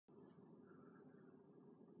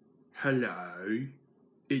Hello,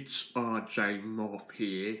 it's RJ Morph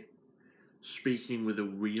here, speaking with a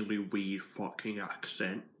really weird fucking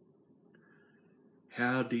accent.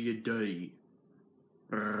 How do you do?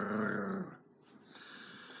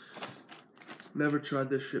 Never tried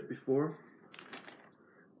this shit before.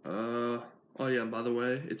 Oh yeah, and by the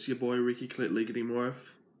way, it's your boy Ricky Clit Lickety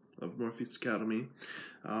Morph of Morpheus Academy.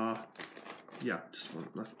 Yeah,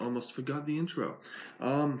 I almost forgot the intro.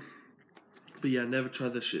 But yeah, never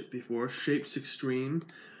tried this shit before. Shapes Extreme,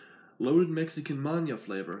 loaded Mexican Mania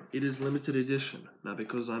flavor. It is limited edition. Now,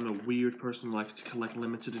 because I'm a weird person who likes to collect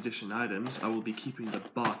limited edition items, I will be keeping the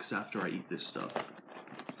box after I eat this stuff.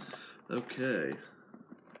 Okay.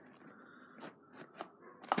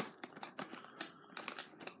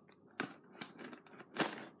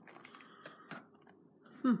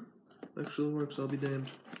 Actually works, I'll be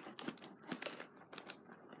damned.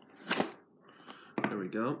 There we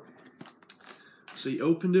go. So you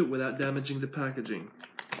opened it without damaging the packaging.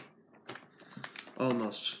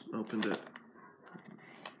 Almost opened it.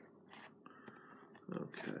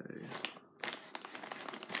 Okay.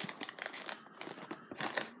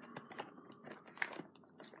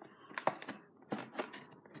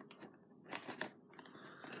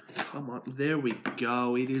 Come on, there we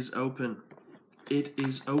go. It is open. It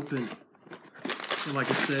is open. And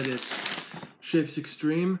like I said, it's Shapes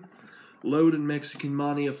Extreme, loaded Mexican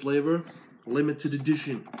Mania flavor, limited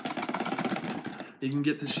edition. You can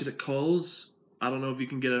get this shit at Kohl's. I don't know if you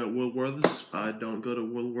can get it at Woolworths. I don't go to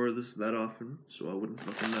Woolworths that often, so I wouldn't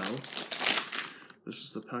fucking know. This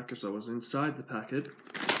is the package that was inside the packet.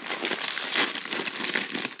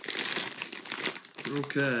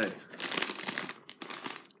 Okay.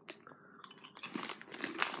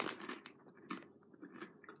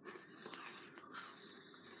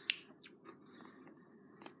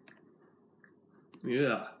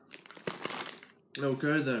 Yeah.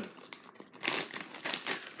 Okay then.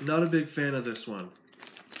 Not a big fan of this one.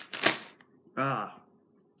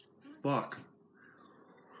 Fuck.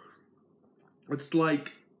 It's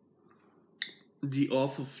like the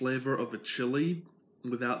awful flavor of a chili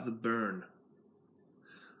without the burn.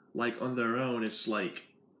 Like on their own, it's like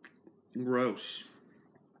gross.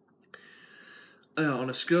 On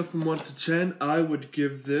a scale from 1 to 10, I would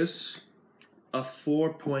give this a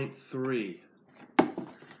 4.3.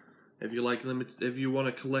 If you like if you want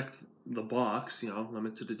to collect the box,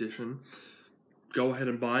 limited edition, go ahead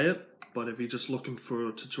and buy it. But if you're just looking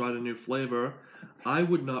to try the new flavor, I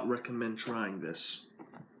would not recommend trying this.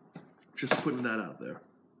 Just putting that out there.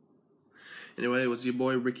 Anyway, it was your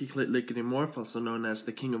boy Ricky Clit Lickety Morph, also known as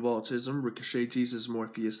the King of Autism, Ricochet Jesus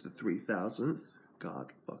Morpheus the 3000th.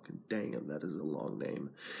 God fucking dang it, that is a long name.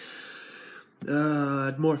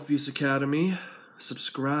 At Morpheus Academy.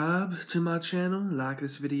 Subscribe to my channel, like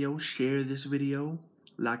this video, share this video,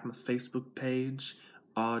 like my Facebook page,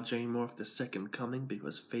 RJ Morph the Second Coming,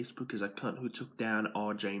 because Facebook is a cunt who took down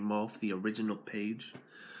RJ Morph, the original page.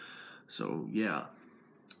 So, yeah.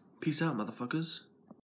 Peace out, motherfuckers.